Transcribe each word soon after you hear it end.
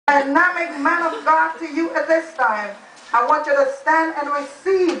Dynamic man of God to you at this time. I want you to stand and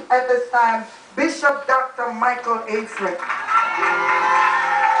receive at this time Bishop Dr. Michael A Frith.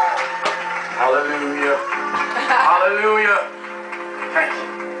 Hallelujah. Hallelujah. Thank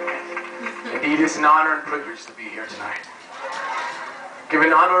you. Indeed, it's an honor and privilege to be here tonight.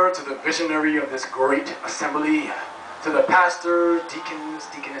 Giving honor to the visionary of this great assembly, to the pastor, deacons,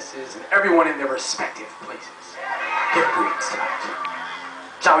 deaconesses, and everyone in their respective places. Give greetings tonight.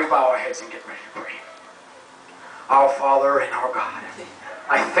 Shall we bow our heads and get ready to pray? Our Father and our God,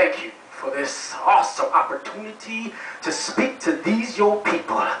 I thank you for this awesome opportunity to speak to these your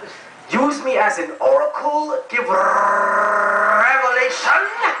people. Use me as an oracle, give revelation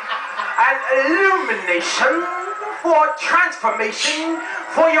and illumination for transformation,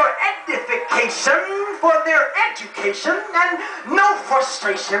 for your edification, for their education, and no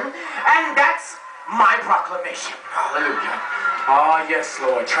frustration, and that's my proclamation. Hallelujah. Ah, yes,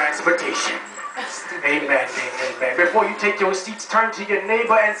 Lord, transportation. Amen, amen. Before you take your seats, turn to your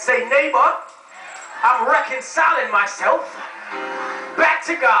neighbor and say, neighbor, I'm reconciling myself back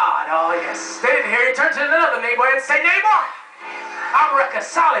to God. Oh, yes. They didn't hear you. Turn to another neighbor and say, neighbor, I'm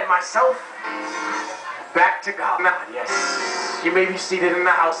reconciling myself back to God. Yes. You may be seated in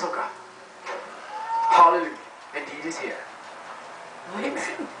the house of God. Hallelujah. Indeed is here.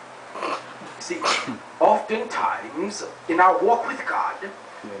 Amen. See, oftentimes in our walk with God,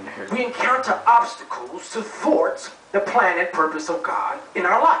 we encounter obstacles to thwart the plan and purpose of God in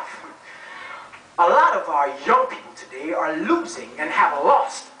our life. A lot of our young people today are losing and have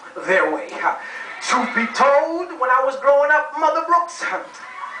lost their way. Truth be told, when I was growing up, Mother Brooks,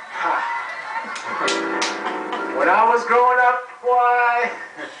 when I was growing up, boy,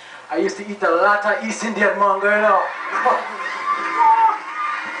 I used to eat a lot of East Indian mango, you know.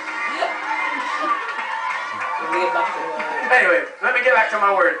 Anyway, let me get back to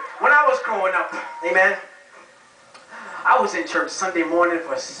my word. When I was growing up, amen, I was in church Sunday morning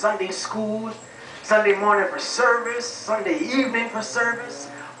for Sunday school, Sunday morning for service, Sunday evening for service,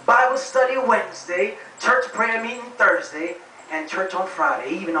 Bible study Wednesday, church prayer meeting Thursday, and church on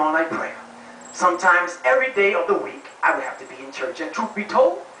Friday, even all-night prayer. Sometimes every day of the week, I would have to be in church. And truth be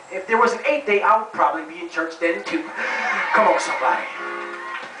told, if there was an 8th day, I would probably be in church then too. Come on, somebody.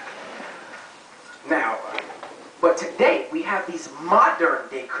 Now, but today we have these modern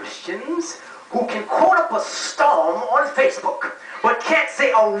day Christians who can quote up a storm on Facebook, but can't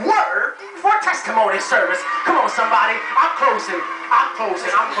say a word for testimony service. Come on, somebody. I'm closing.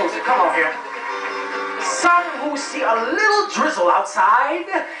 Come on here. Some who see a little drizzle outside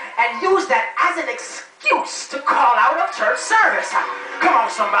and use that as an excuse to call out of church service. Come on,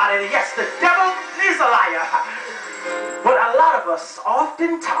 somebody. Yes, the devil is a liar. But a lot of us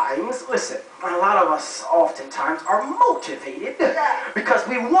oftentimes, listen, a lot of us oftentimes are motivated because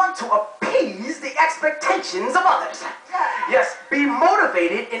we want to appease the expectations of others. Yes, be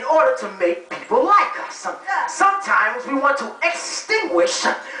motivated in order to make people like us. Sometimes we want to extinguish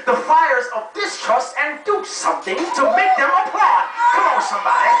the fires of distrust and do something to make them applaud. Come on,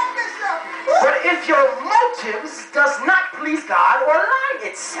 somebody. But if your motives does not please God or align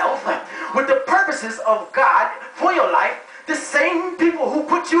itself with the purposes of God for your life, the same people who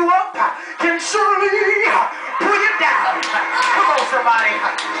put you up can surely pull you down. Come on, somebody.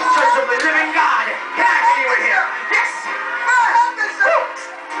 Church of the living God. Can I see you in here? Yes.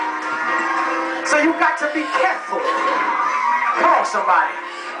 So you got to be careful. Come on, somebody.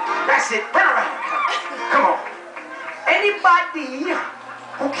 That's it. Run around. Come on. Anybody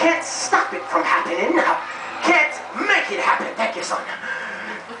who can't stop it from happening can't make it happen. Thank you, son.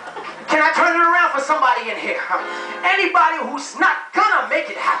 Can I turn it around for somebody in here? Anybody who's not gonna make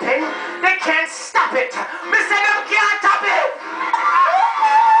it happen, they can't stop it. Mr. Them can't stop it.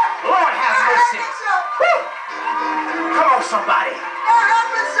 Lord have mercy. Woo. Come on, somebody. All right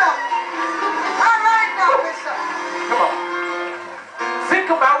now, Bishop. Come on.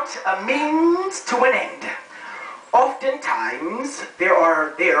 Think about a means to an end. Oftentimes, they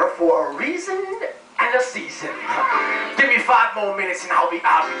are there for a reason and a season. Give me 5 more minutes and I'll be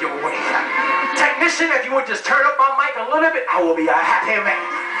out of your way. Technician, if you would just turn up my mic a little bit, I will be a happy man.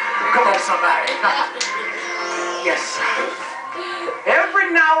 Come on, somebody. Yes.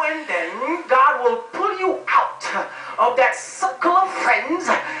 Every now and then, God will pull you out of that circle of friends.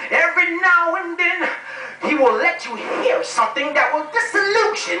 Every now and then, He will let you hear something that will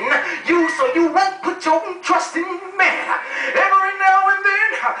disillusion you so you won't put your trust in man. Every now and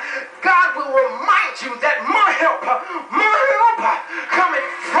then, God will remind you that my help coming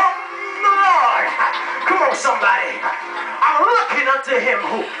from the Lord. Come on, somebody. I'm looking unto Him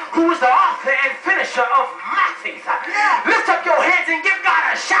who is the author and finisher of my faith. Lift up your hands and give God a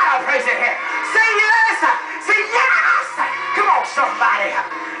got a shout out praise in here. Say yes. Say yes. Come on, somebody.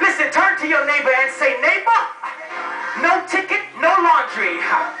 Listen, turn to your neighbor and say, neighbor, no ticket, no laundry.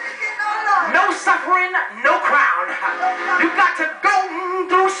 No suffering, no crown. You got to go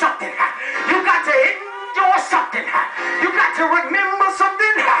through something. You got to endure something. You got to remember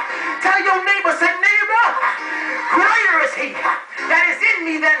something. Tell your neighbor, say, neighbor, greater is he that is in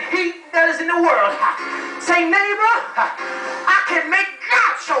me than he that is in the world. Say, neighbor, I can make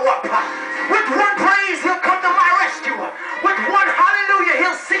God show up. With one praise, he'll come to my rescue. With one hallelujah,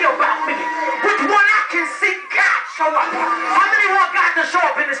 he'll see about me. With one I can see God show up. How many want God to show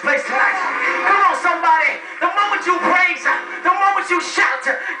up in this place tonight? Come on, somebody. The moment you praise, the moment you shout,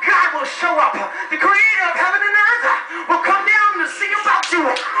 God will show up. The creator of heaven and earth will come down to see about you.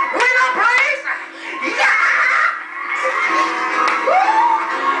 When I praise, yeah!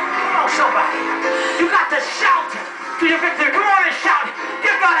 Come on, somebody. You got to shout to your victory. Come on and shout.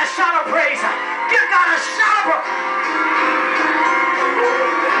 Give God a shout of praise. Give God a shout of praise.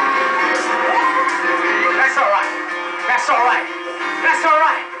 That's all right. That's all right. That's all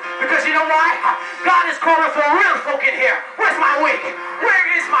right. Because you know why? God is calling for real folk in here. Where's my wig? Where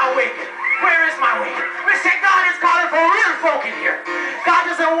is my wig? Where is my wig? We say God is calling for real folk in here. God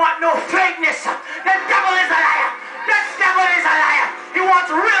doesn't want no fakeness. The devil is a liar. The devil is a liar. He wants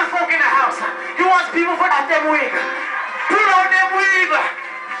real folk in the house. He wants people to put off them wig. Put on them wig.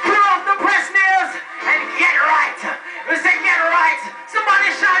 Put off the press nails and get right. We say get right. Somebody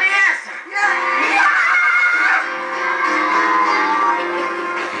shout yes. Yeah.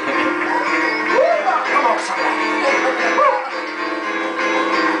 Come on, somebody.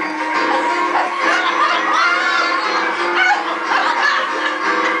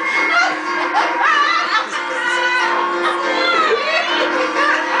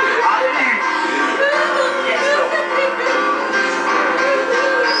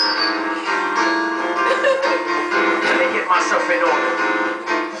 Myself in order.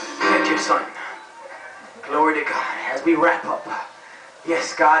 Thank you, son. Glory to God. As we wrap up,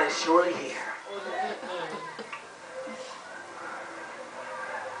 yes, God is surely here.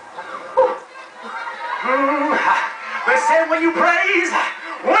 They said when you praise,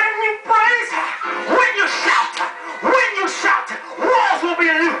 when you shout, walls will be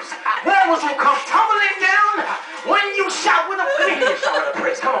loose. Walls will come tumbling down. When you shout with a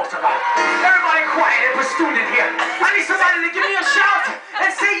praise. Come on, somebody. Everybody quiet and festooned in here. I need somebody to give me a shout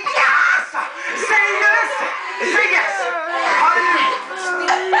and say yes. Say yes. Say yes. Hallelujah.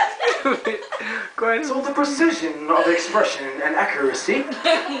 Go ahead. So the precision of expression and accuracy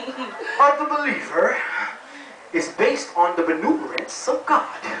of the believer is based on the benevolence of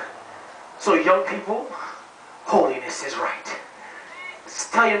God. So young people, holiness is right.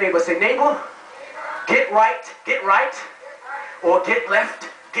 Tell your neighbor, say, neighbor, get right, or get left,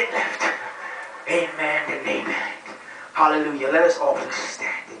 get left. Amen and amen. Hallelujah. Let us all please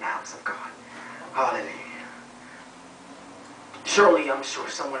stand in the house of God. Hallelujah. Surely I'm sure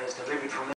someone is delivered from